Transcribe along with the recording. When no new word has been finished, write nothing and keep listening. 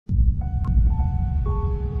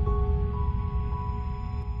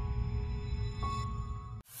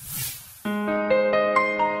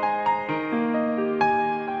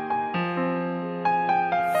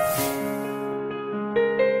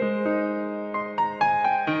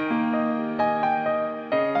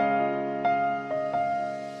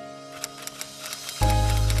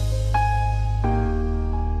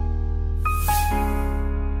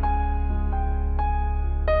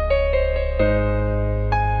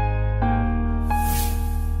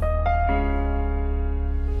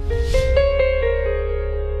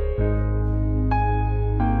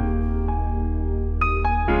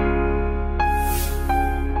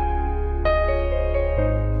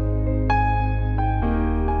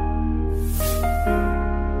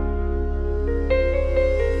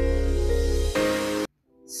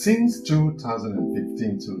Since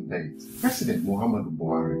 2015 to date, President Muhammadu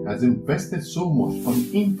Buhari has invested so much on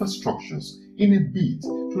infrastructures in a bid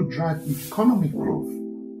to drive economic growth,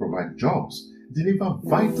 provide jobs, deliver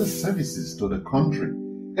vital services to the country,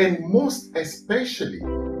 and most especially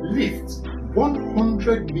lift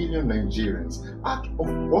 100 million Nigerians out of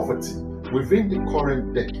poverty within the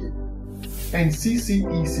current decade. And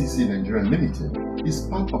CCECC Nigeria Limited is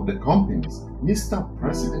part of the companies Mr.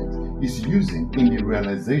 President is using in the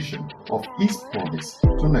realization of his promise to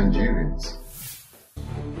Nigerians.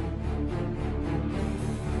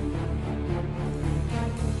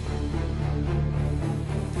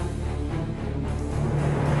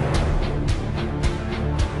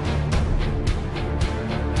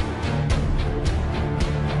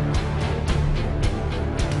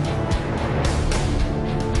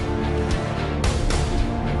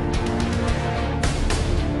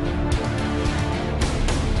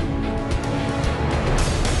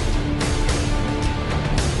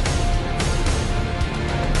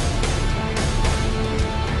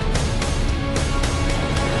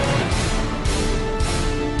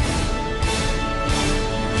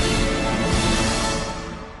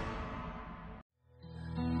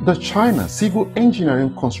 The China Civil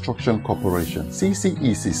Engineering Construction Corporation,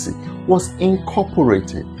 CCECC, was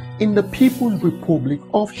incorporated in the People's Republic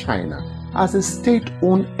of China as a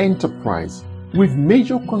state-owned enterprise with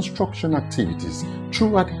major construction activities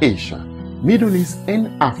throughout Asia, Middle East,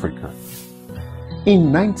 and Africa.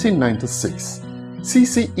 In 1996,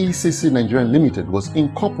 CCECC Nigeria Limited was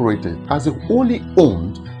incorporated as a wholly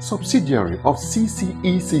owned subsidiary of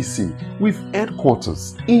CCECC with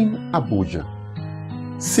headquarters in Abuja.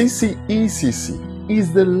 CCECC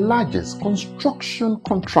is the largest construction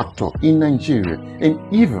contractor in Nigeria and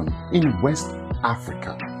even in West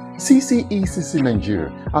Africa. CCECC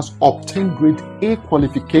Nigeria has obtained Grade A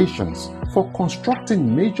qualifications for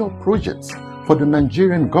constructing major projects for the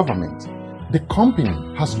Nigerian government. The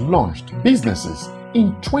company has launched businesses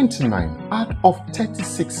in 29 out of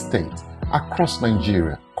 36 states across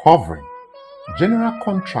Nigeria, covering general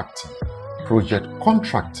contracting,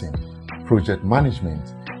 project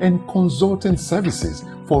management, and consulting services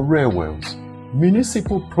for railways,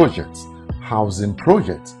 municipal projects, housing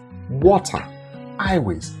projects, water,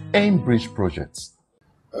 highways, and bridge projects.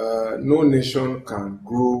 No nation can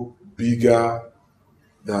grow bigger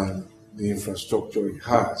than the infrastructure it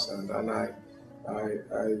has, and I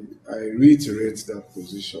reiterate that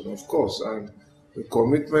position, of course. And the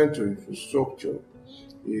commitment to infrastructure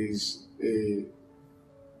is a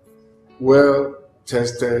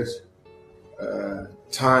well-tested,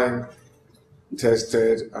 time-tested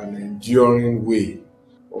and enduring way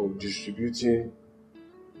of distributing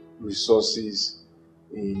resources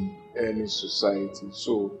in any society.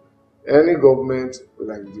 So any government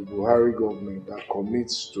like the Buhari government that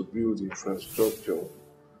commits to build infrastructure,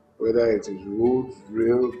 whether it is roads,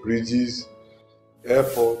 rail, bridges,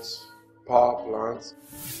 airports, power plants,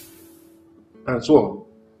 and so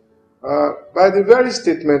on, by the very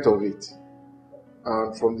statement of it,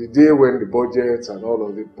 and from the day when the budgets and all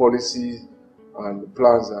of the policies and the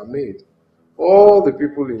plans are made, all the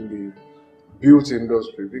people in the built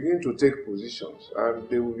industry begin to take positions, and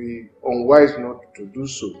they will be unwise not to do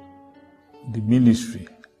so. The ministry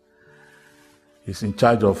is in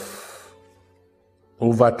charge of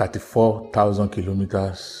over 34,000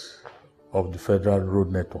 kilometers of the federal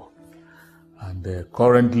road network. And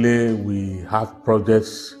currently we have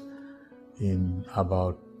projects in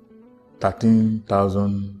about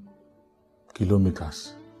 13,000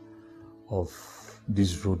 kilometers of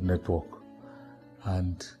this road network.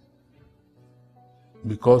 And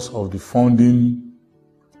because of the funding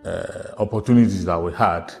opportunities that we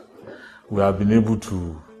had, we have been able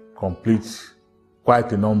to complete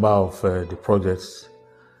quite a number of the projects,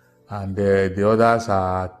 and the others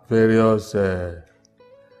are at various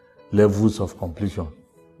levels of completion,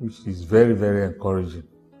 which is very, very encouraging.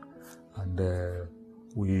 And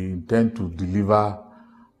we intend to deliver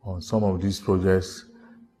on some of these projects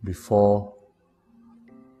before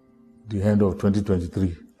the end of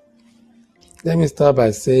 2023. Let me start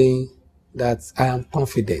by saying that I am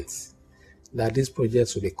confident that these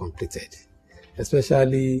projects will be completed,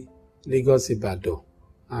 especially Lagos-Ibadan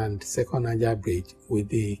and Second Niger Bridge, with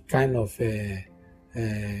the kind of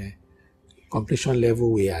completion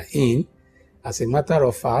level we are in. As a matter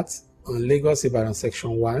of fact, on Lagos-Ibadan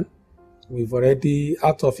Section 1, we've already,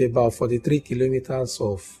 out of about 43 kilometers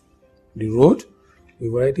of the road,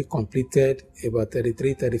 we've already completed about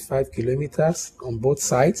 35 kilometers on both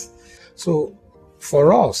sides. So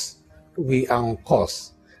for us, we are on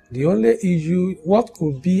course. The only issue, what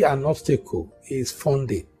could be an obstacle, is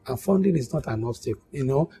funding. And funding is not an obstacle.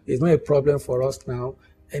 It's not a problem for us now.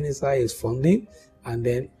 NSI is funding, and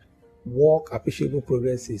then appreciable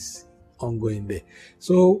progress is ongoing there.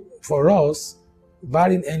 So for us,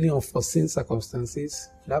 barring any unforeseen circumstances,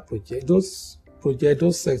 those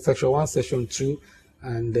Section 1, Section 2,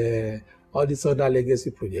 and all these other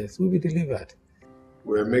legacy projects will be delivered.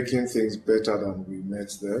 We're making things better than we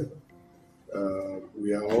met them.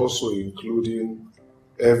 We are also including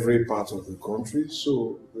every part of the country.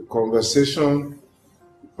 So the conversation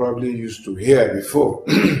you probably used to hear before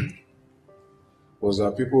was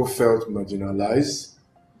that people felt marginalized,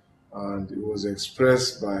 and it was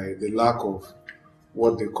expressed by the lack of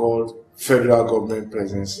what they called federal government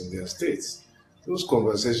presence in their states. Those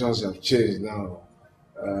conversations have changed now.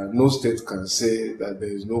 No state can say that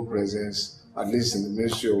there is no presence, at least in the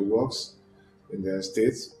Ministry of Works, in their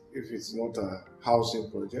states. If it's not a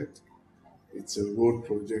housing project, it's a road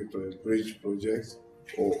project or a bridge project,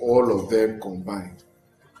 or all of them combined.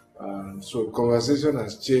 So conversation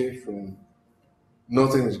has changed from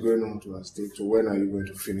nothing is going on to a state to when are you going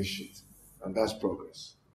to finish it? And that's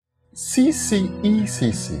progress.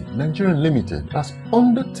 CCECC Nigeria Limited has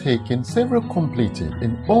undertaken several completed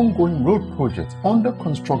and ongoing road projects under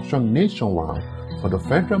construction nationwide for the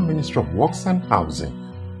Federal Ministry of Works and Housing,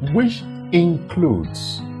 which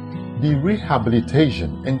includes the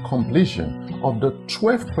rehabilitation and completion of the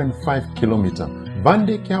 12.5-kilometer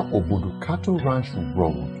Vandekia Obudu Cattle Ranch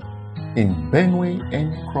Road in Benue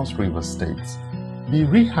and Cross River States, the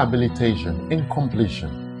rehabilitation and completion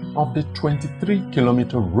of the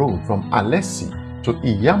 23-kilometer road from Alessi to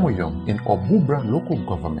Iyamoyom in Obubra local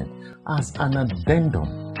government as an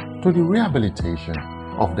addendum to the rehabilitation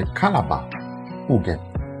of the Calabar, Uget,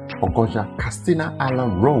 Ogoja, Castina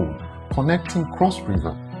Island Road connecting Cross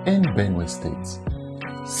River and Benue states.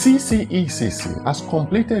 CCECC has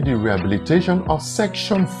completed the rehabilitation of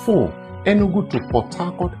Section 4 Enugu to Port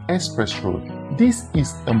Harcourt Express Road. This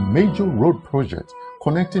is a major road project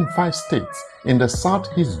connecting 5 states in the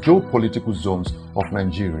southeast geopolitical zones of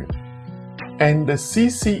Nigeria. And the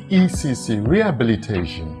CCECC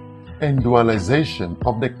rehabilitation and dualization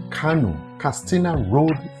of the Kano-Castina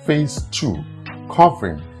Road Phase 2,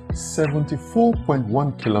 covering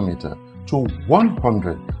 74.1 kilometers to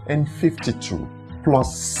 152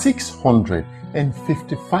 plus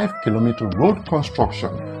 655 kilometer road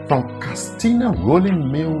construction from Castina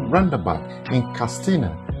Rolling Mill Roundabout in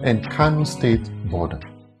Castina and Kano State border.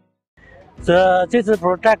 This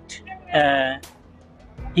project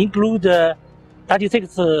include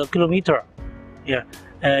 36 kilometer.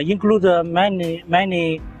 Include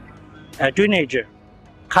many drainage,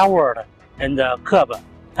 covered and curb.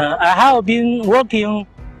 I have been working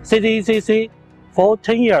CCECC for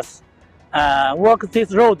 10 years. Work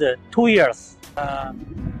this road 2 years.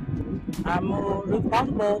 I'm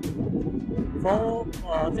responsible for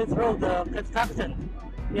this road construction.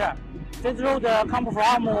 This road comes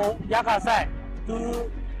from Yakasai to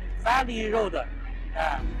Valley Road.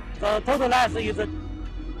 The total length is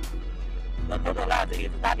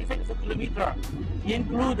 36 kilometers.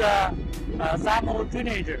 Include some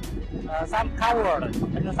drainage, some covered,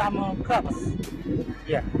 and some curbs.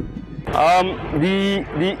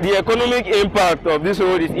 The economic impact of this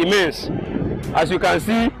road is immense. As you can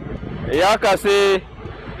see, Yakase,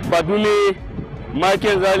 Badule,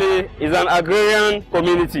 Makenzale is an agrarian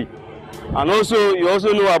community. And also, you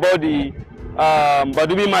also know about the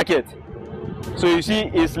Badubi market. So you see,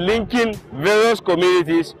 it's linking various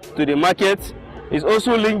communities to the market. It's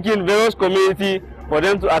also linking various communities for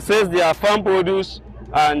them to access their farm produce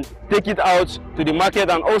and take it out to the market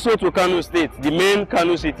and also to Kano State, the main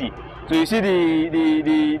Kano city. So you see,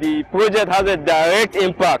 the project has a direct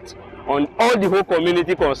impact on all the whole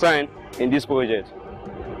community concerned in this project.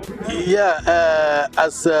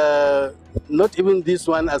 Not even this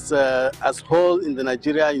one as whole in the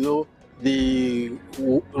Nigeria, the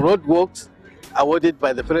road works awarded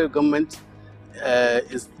by the federal government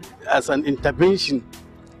is as an intervention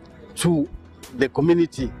to the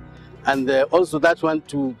community, and also that one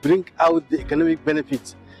to bring out the economic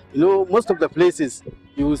benefits. Most of the places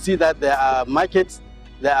you will see that there are markets,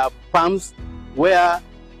 there are farms where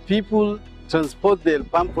people transport their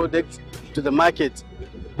farm products to the market,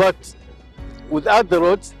 but without the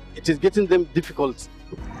roads, it is getting them difficult.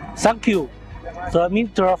 Thank you, the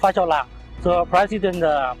Minister Fashola, the President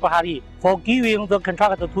Buhari, for giving the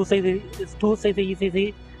contract to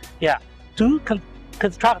CCECC, to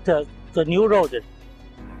construct the new road.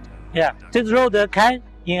 This road can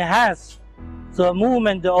enhance the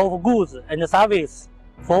movement of goods and service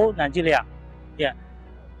for Nigeria.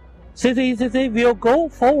 CCECC will go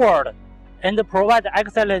forward and provide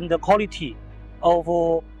excellent quality of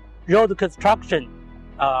road construction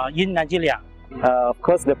in Nigeria. Of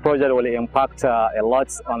course, the project will impact a lot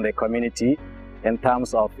on the community in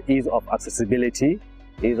terms of ease of accessibility,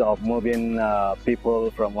 ease of moving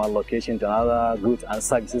people from one location to another, goods and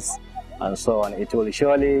services, and so on. It will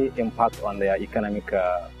surely impact on their economic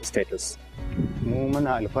status. Mu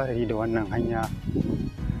muna alfahari da wannan hanya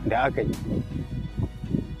da aka yi.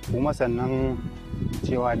 Kuma sannan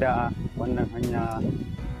cewa da wannan hanya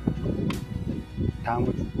ta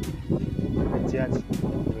mutu. Hajiya ce,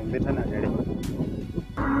 yanzu tana da rai.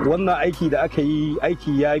 Wannan aiki da aka yi,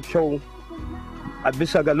 aiki ya yi kyau a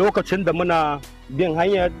bisa ga lokacin da muna bin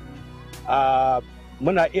hanyar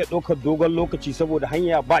muna iya ɗaukar dogon lokaci saboda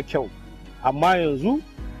hanya ba kyau. Amma yanzu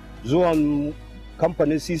zuwan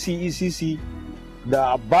kamfanin CCECC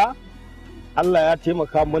da Abba, Allah ya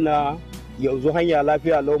taimaka mana yanzu hanya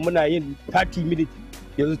lafiya lau muna yin 30 minutes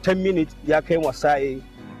yanzu 10 minutes ya kai wasa'i.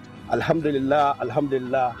 Alhamdulillah,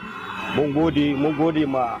 alhamdulillah. Mun gode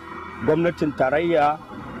ma gwamnatin tarayya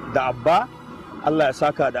da Abba, Allah ya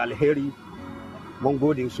saka da alheri. Mun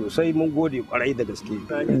gode sosai, mun gode kwarai da gaske.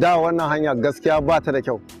 Da wannan hanya gaskiya ba ta da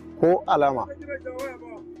kyau ko alama.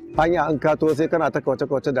 Hanya an kato sai kana ta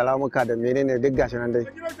kauce-kauce da ramuka da menene duk gashi nan dai.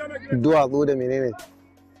 Duwatsu da menene.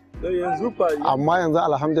 Amma yanzu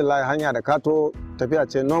alhamdulillah hanya da kato tafiya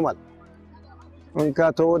ce normal. In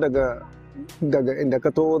kato daga inda ka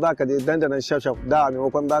to za ka je dandanan shaf-shaf da a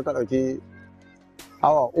maimakon za ka ɗauki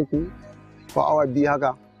awa 3 ko awa 2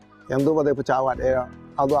 haka yanzu ba zai fice awa 1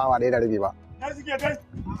 a zuwa awa 1 da rabi ba.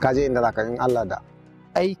 Ka je inda za ka in Allah da.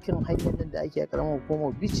 Aikin hanyar da ake a karamar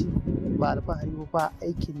hukumar bici ba alfahari ba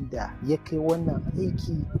aikin da ya kai wannan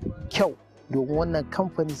aiki kyau domin wannan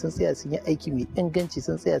kamfani sun tsaya sun yi aiki mai inganci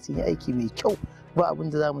sun tsaya sun yi aiki mai kyau ba abin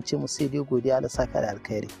da za mu ce mu sai dai godiya Allah saka da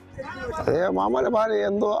alkhairi. Muhammadu Buhari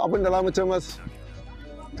yanzu abin da za mu ce masa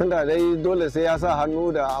tunda dai dole sai ya sa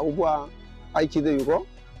hannu da abubuwa aiki zai yi ko?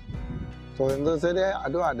 To yanzu sai dai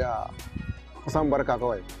addu'a da kusan barka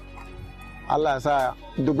kawai. Allah ya sa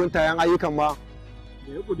duguntayen ayyukan ma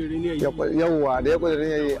yawwa da ya kudirin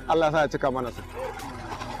ya yi Allah ya sa ya cika mana su.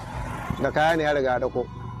 Da kaya ne ya riga da ko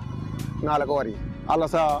na alkawari Allah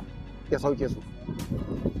sa ya sauke su.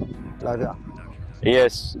 Lafiya.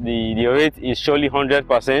 Yes, the rate is surely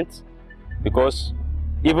 100% because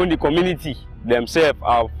even the community themselves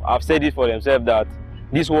have said it for themselves that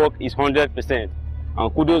this work is 100%,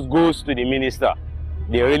 and kudos goes to the minister.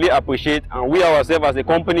 They really appreciate, and we ourselves as a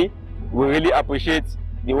company, we really appreciate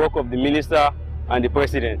the work of the minister and the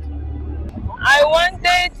president. I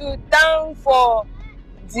wanted to thank for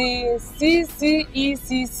the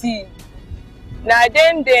CCECC. Now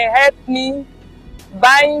them they helped me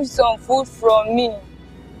buying some food from me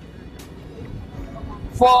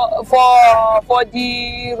for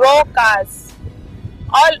the rockers.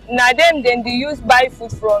 All now them then they use buy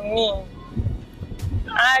food from me,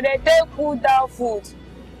 and they take cool down food,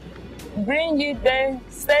 bring it then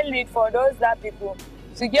sell it for those that people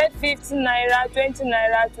to get 15 naira, 20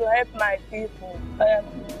 naira to help my people.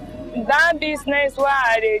 That business what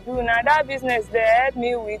I do now, that business they help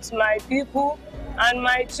me with my people. And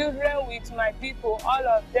my children with my people, all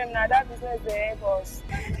of them, now that business they help us.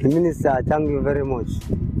 The Minister, thank you very much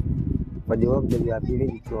for the work that you have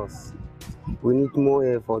given to us. We need more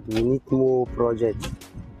effort, we need more projects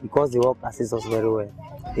because the work assists us very well.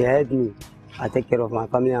 They help me, I take care of my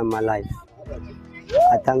family and my life.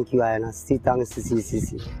 I thank you and I still thank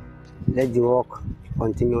CCECC. Let the work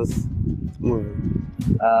continue moving.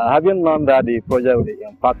 Having known that the project will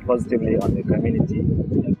impact positively on the community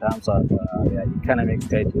in terms of their economic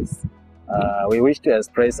status, we wish to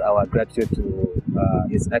express our gratitude to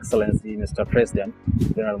His Excellency Mr. President,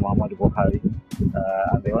 General Muhammadu Buhari,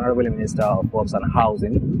 and the Honorable Minister of Works and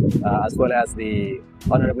Housing, as well as the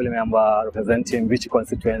Honorable Member representing Bichi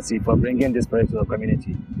constituency for bringing this project to the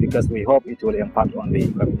community, because we hope it will impact on the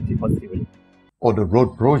community positively. Other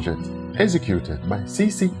road projects executed by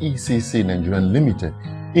CCECC Nigerian Limited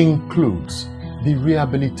includes the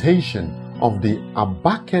rehabilitation of the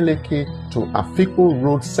Abakaleke to Afikpo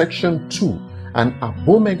Road Section 2 and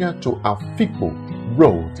Abomega to Afikpo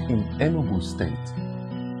Road in Enugu State,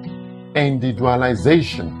 and the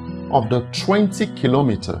dualization of the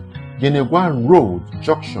 20-kilometer Yenegwa Road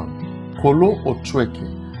junction Kolo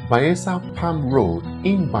Otweke Bayelsa Palm Road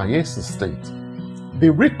in Bayelsa State, the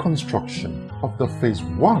reconstruction of the Phase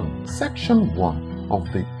 1, Section 1 of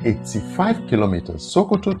the 85-kilometer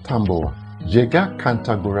Sokoto Tamboa Jega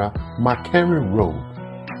Kantagora Makere Road.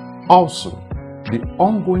 Also, the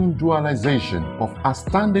ongoing dualization of a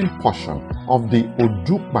standing portion of the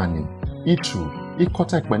Odukbani, Itu,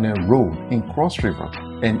 Ikotekbene Road in Cross River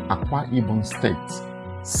and Akwa Ibom States,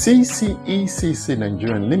 CCECC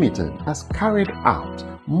Nigerian Limited has carried out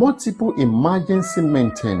multiple emergency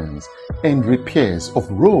maintenance and repairs of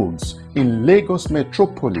roads in Lagos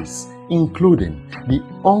metropolis, including the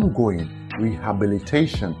ongoing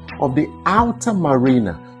rehabilitation of the Outer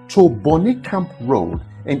Marina to Bonny Camp Road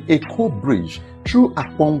and Eco Bridge through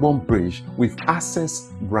Akpongwon Bridge with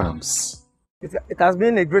access ramps. It has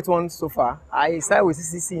been a great one so far. I started with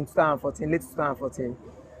CCECC in 2014, late 2014,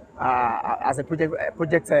 as a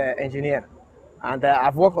project engineer, and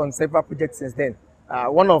I've worked on several projects since then.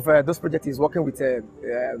 One of those projects is working with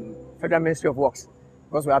Federal Ministry of Works,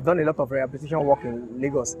 because we have done a lot of rehabilitation work in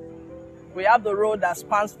Lagos. We have the road that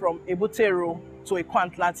spans from Ebutero to Eko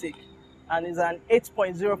Atlantic, and is an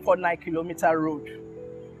 8.049 kilometer road.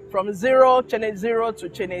 From Channel 0 to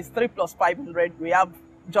Channel 3 plus 500, we have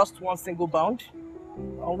just one single bound,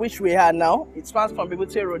 on which we are now. It spans from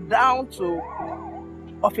Ebutero down to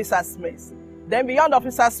Officers' Mess. Then beyond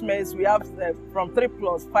Officers' Mess, we have from 3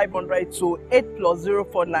 plus 500 to 8 plus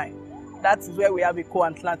 049. That is where we have Eko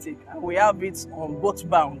Atlantic, and we have it on both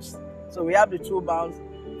bounds. So we have the two bounds.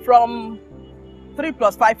 From 3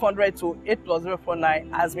 plus 500 to 8 plus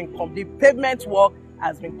 049 has been complete. Pavement work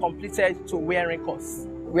has been completed to wearing course.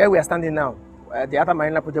 Where we are standing now, the Outer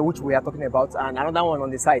Marina project, which we are talking about, and another one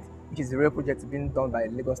on the side, which is the rail project being done by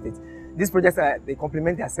Lagos State. These projects, they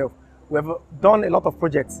complement themselves. We have done a lot of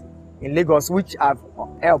projects in Lagos which have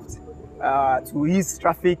helped to ease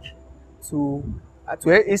traffic,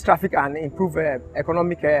 and improve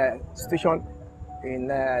economic situation in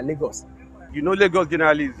Lagos. You know, Lagos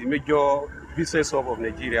generally is the major business hub of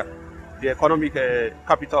Nigeria, the economic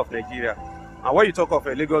capital of Nigeria. And when you talk of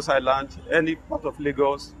Lagos Island, any part of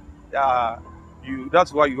Lagos,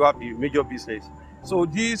 that's why you have the major business. So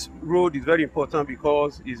this road is very important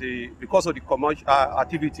because of the commercial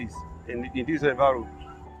activities in this road.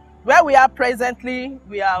 Where we are presently,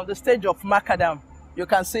 we are on the stage of macadam. You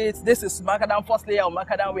can see it. This is macadam, first layer of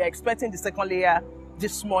macadam. We are expecting the second layer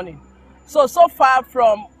this morning. So far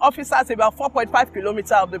from Officers, about 4.5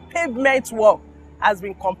 kilometers of the pavement work has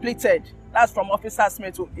been completed. That's from Officers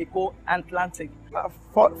Mess to Eko Atlantic.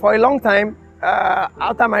 For a long time,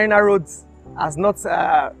 Outer Marina Roads has not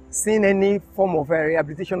seen any form of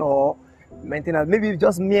rehabilitation or maintenance, maybe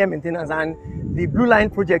just mere maintenance, and the Blue Line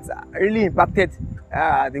projects really impacted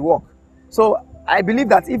the work. So I believe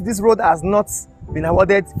that if this road has not been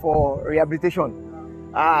awarded for rehabilitation,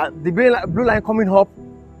 the Blue Line coming up,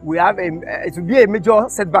 it will be a major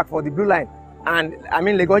setback for the Blue Line, and I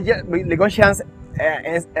mean Lagosians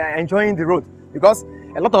enjoying the road, because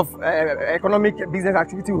a lot of economic business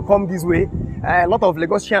activity will come this way. A lot of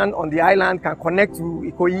Lagosians on the island can connect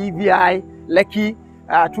to Ikoyi, VI, Lekki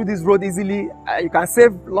through this road easily. You can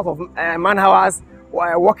save a lot of man hours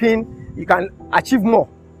while walking. You can achieve more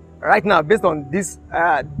right now based on this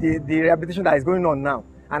the rehabilitation that is going on now.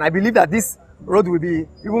 And I believe that this road will be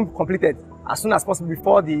even completed as soon as possible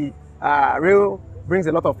before the rail brings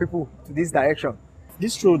a lot of people to this direction.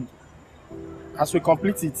 This road, as we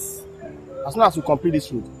complete it, as soon as we complete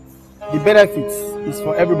this road, the benefit is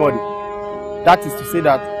for everybody. That is to say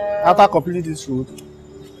that after completing this road,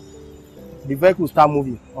 the vehicle will start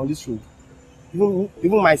moving on this road.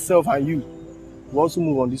 Even myself and you will also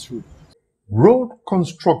move on this road. Road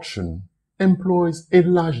construction employs a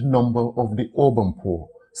large number of the urban poor,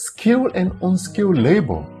 skilled and unskilled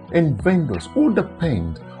labor, and vendors who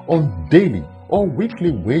depend on daily or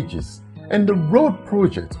weekly wages. And the road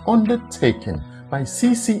project undertaken by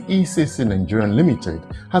CCECC Nigerian Limited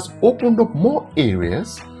has opened up more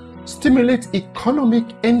areas, stimulate economic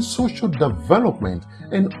and social development,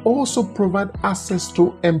 and also provide access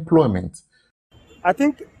to employment. I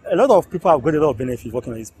think a lot of people have got a lot of benefit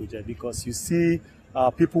working on this project, because you see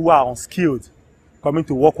people who are unskilled coming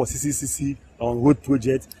to work for CCECC on road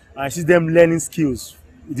project, and I see them learning skills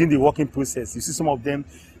within the working process. You see some of them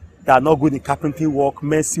that are not good in carpentry work,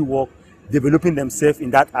 mercy work, developing themselves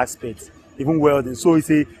in that aspect, even welding. So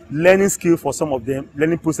it's a learning skill for some of them,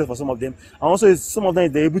 learning process for some of them, and also some of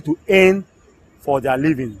them they're able to earn for their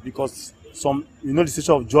living, because some, you know, the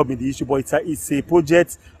situation of job in the issue, but it's a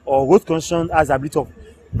project or road construction has the ability of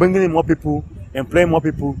bringing in more people, employing more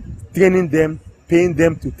people, training them, paying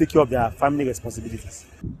them to take care of their family responsibilities.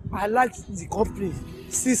 I like the company,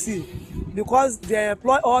 CC, because they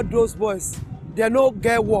employ all those boys. They no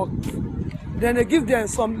get work. Then they give them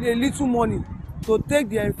a little money to take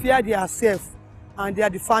them fear themselves and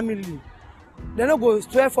the family. They no go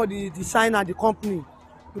straight for the design and the company,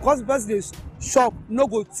 because they shop, no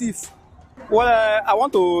go thief. Well, I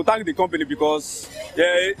want to thank the company, because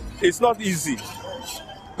it's not easy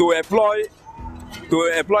to employ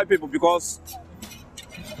people, because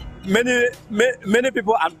many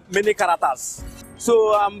people and many characters.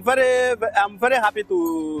 So I'm very happy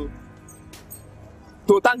to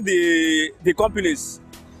thank the companies,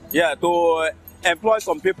 yeah, to employ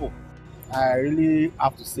some people. I really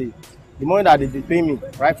have to say, the money that they pay me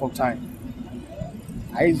right from time,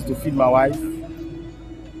 I used to feed my wife,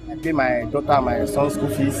 I pay my daughter and my son's school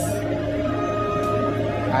fees,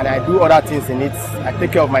 and I do other things in it. I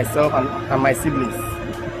take care of myself and my siblings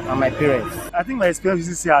and my parents. I think my experience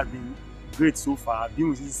with CCECC has been great so far. I've been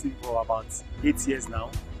with CCECC for about 8 years now.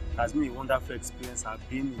 It has been a wonderful experience. I've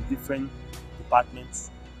been in different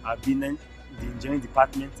departments. I've been in the engineering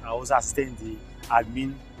department. I also assisted in the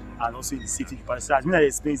admin and also in the safety department. So it has been an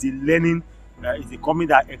experience. The learning is a company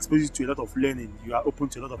that exposes you to a lot of learning. You are open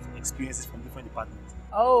to a lot of experiences from different departments.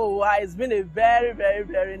 Oh, it's been a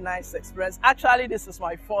very nice experience. Actually, this is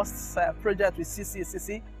my first project with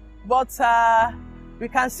CCECC, but we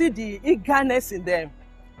can see the eagerness in them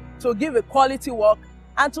to give a quality work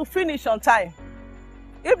and to finish on time.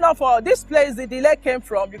 If not for this place, the delay came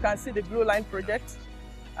from, you can see the Blue Line project,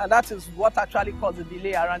 and that is what actually caused the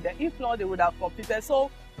delay around there. If not, they would have completed.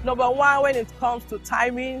 So, number one, when it comes to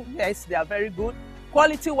timing, yes, they are very good.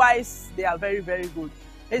 Quality-wise, they are very good.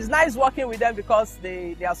 It's nice working with them because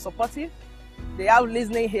they are supportive. They have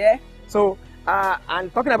listening here. So,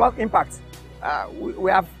 and talking about impact,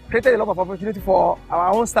 we have created a lot of opportunity for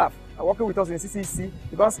our own staff working with us in CCECC,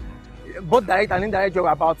 because both direct and indirect job,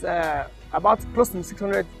 about close to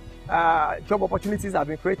 600 job opportunities have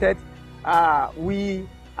been created. We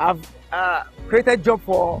have created job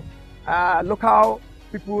for local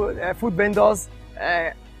people, food vendors,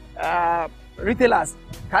 retailers,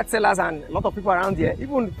 card sellers, and a lot of people around here,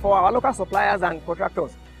 even for our local suppliers and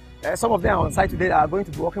contractors. Some of them are on site today that are going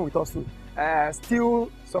to be working with us too.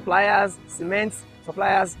 Steel suppliers, cement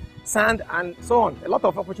suppliers, sand, and so on. A lot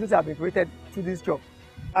of opportunities have been created through this job.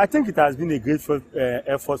 I think it has been a great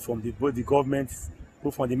effort from both the government,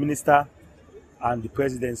 both from the minister and the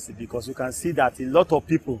presidency, because you can see that a lot of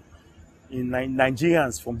people,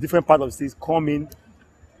 Nigerians from different parts of the state, come in,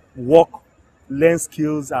 work, learn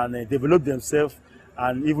skills, and develop themselves,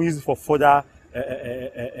 and even use it for further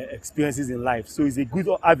experiences in life. So it's a good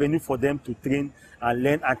avenue for them to train and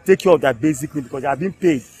learn and take care of their basic needs, because they are being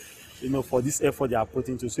paid, for this effort they are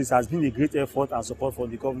putting into. So it has been a great effort and support from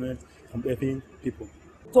the government, from helping people.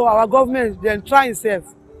 So our government then try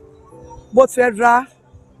itself, both federal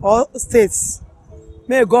or states,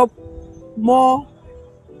 may God more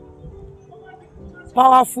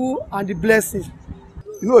powerful and the blessing.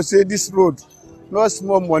 Say this road, no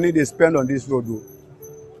small money they spend on this road. Though.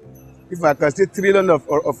 If I can say trillion of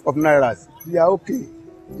nairas, they are okay.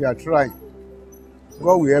 They are trying.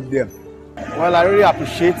 God will help them. Well, I really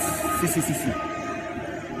appreciate CCECC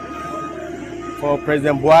for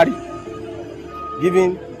President Buhari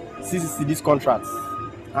giving CCECC this contract,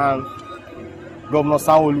 and Governor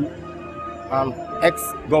Sanwo-Olu and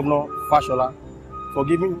ex-Governor Fashola for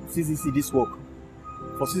giving CCECC this work,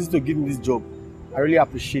 for CCECC to give me this job. I really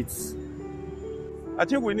appreciate. I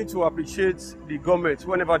think we need to appreciate the government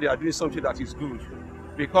whenever they are doing something that is good,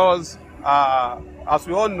 because as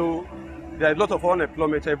we all know, there is a lot of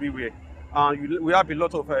unemployment everywhere, and we have a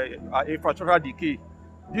lot of infrastructural decay.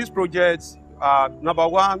 These projects, number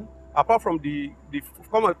one, apart from the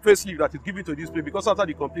common facelift that is given to this place, because after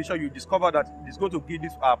the completion you discover that it's going to give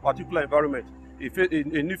this particular environment a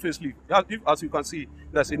new facelift. As you can see,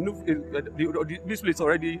 there's a new this place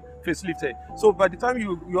already facelifted. So by the time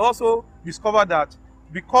you also discover that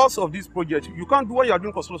because of this project, you can't do what you are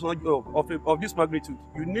doing construction of this magnitude.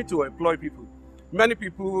 You need to employ people. Many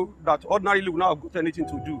people that ordinarily would not have got anything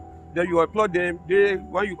to do, then you employ them.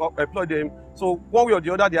 When you employ them, so one way or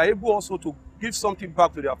the other, they are able also to give something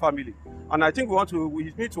back to their family. And I think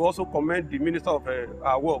we need to also commend the Minister of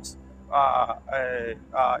Works,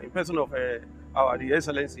 in person of the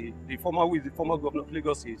Excellency, the former governor of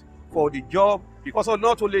Lagos State, for the job, because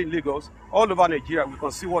not only in Lagos, all over Nigeria, we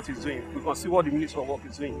can see what he's doing. We can see what the Minister of Work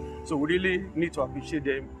is doing. So we really need to appreciate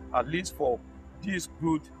them, at least for this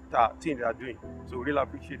good thing they are doing. So we really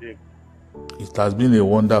appreciate them. It has been a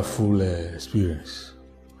wonderful experience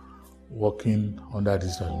working under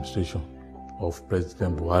this administration of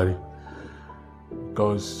President Buhari,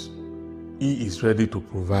 because he is ready to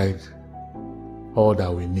provide all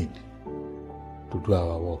that we need to do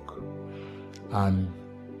our work. And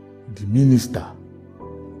the minister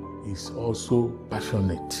is also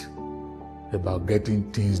passionate about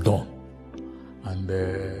getting things done. And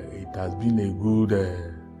it has been a good,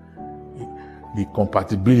 the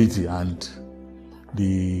compatibility and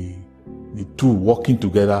the two working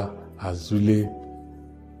together has really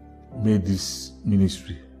made this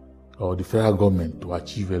ministry or the federal government to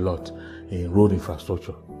achieve a lot in road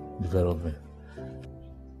infrastructure development.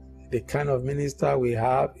 The kind of minister we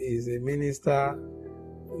have is a minister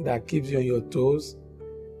that keeps you on your toes.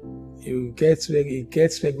 He gets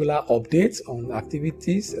regular updates on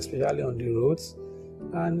activities, especially on the roads.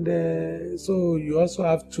 And so you also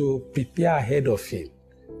have to prepare ahead of him.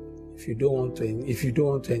 If you don't want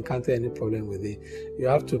to encounter any problem with it, you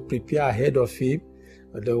have to prepare ahead of him.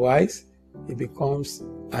 Otherwise, it becomes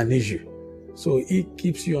an issue. So he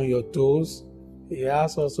keeps you on your toes. He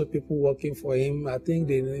has also people working for him. I think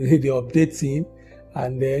they update him,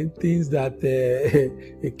 and then things that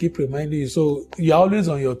they keep reminding you. So you're always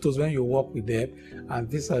on your toes when you work with them, and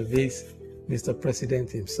vis-a-vis Mr. President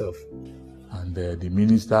himself. And the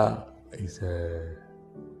minister is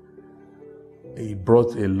he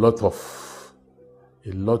brought a lot of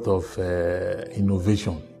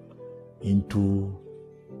innovation into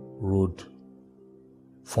road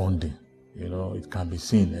funding. You know, it can be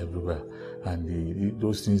seen everywhere, and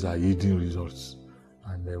those things are yielding results,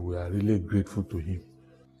 and we are really grateful to him.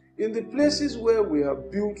 In the places where we have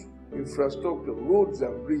built infrastructure, roads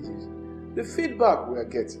and bridges, the feedback we are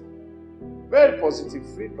getting, very positive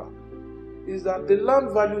feedback, is that the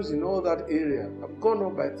land values in all that area have gone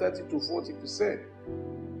up by 30 to 40%.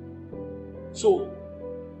 So,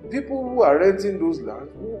 people who are renting those lands,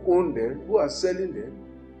 who own them, who are selling them,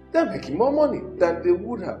 they're making more money than they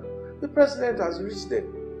would have. The president has reached them.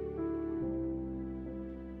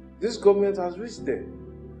 This government has reached them.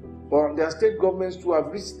 Or their state governments too have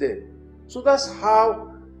reached them. So that's how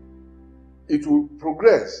it will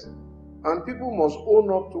progress. And people must own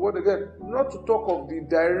up to what they get. Not to talk of the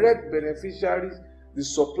direct beneficiaries, the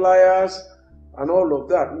suppliers, and all of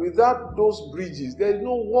that. Without those bridges, there is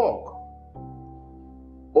no work.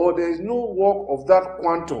 Or there is no work of that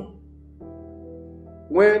quantum.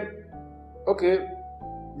 When, okay,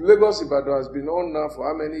 Lagos-Ibadan has been on now for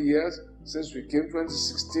how many years? Since we came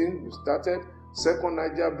 2016, we started. Second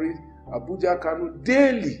Niger Bridge, Abuja-Kano,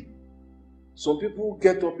 daily. Some people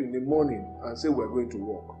get up in the morning and say, we're going to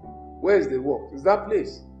work. Where is the work? It's that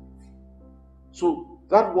place. So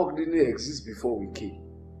that work didn't exist before we came.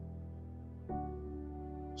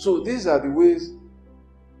 So these are the ways,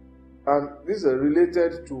 and these are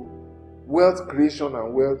related to wealth creation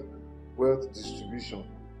and wealth distribution.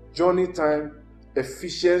 Journey time,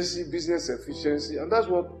 efficiency, business efficiency, and that's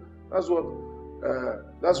one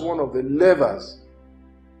of the levers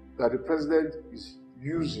that the president is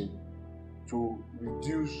using to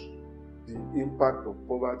reduce the impact of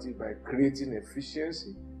poverty by creating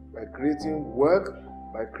efficiency, by creating work,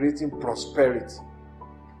 by creating prosperity,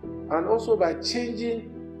 and also by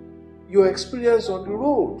changing your experience on the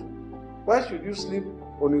road. Why should you sleep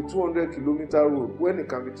on a 200-kilometer road when it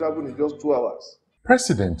can be traveled in just 2 hours?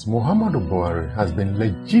 President Muhammadu Buhari has been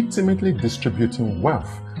legitimately distributing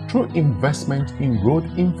wealth through investment in road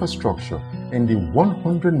infrastructure and the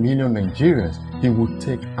 100 million Nigerians he would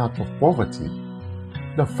take out of poverty.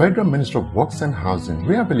 The Federal Ministry of Works and Housing,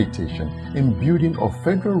 Rehabilitation and Building of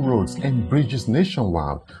Federal Roads and Bridges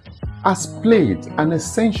nationwide has played an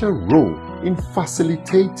essential role in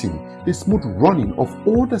facilitating the smooth running of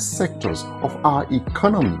all the sectors of our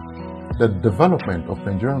economy. The development of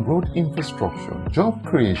Nigerian road infrastructure, job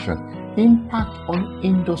creation, impact on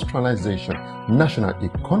industrialization, national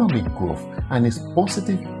economic growth, and its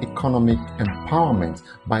positive economic empowerment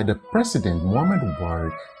by the President Muhammadu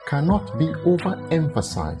Buhari cannot be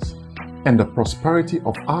overemphasized. And the prosperity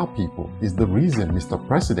of our people is the reason Mr.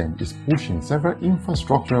 President is pushing several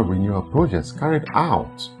infrastructural renewal projects carried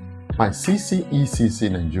out by CCECC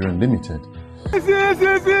Nigeria Limited.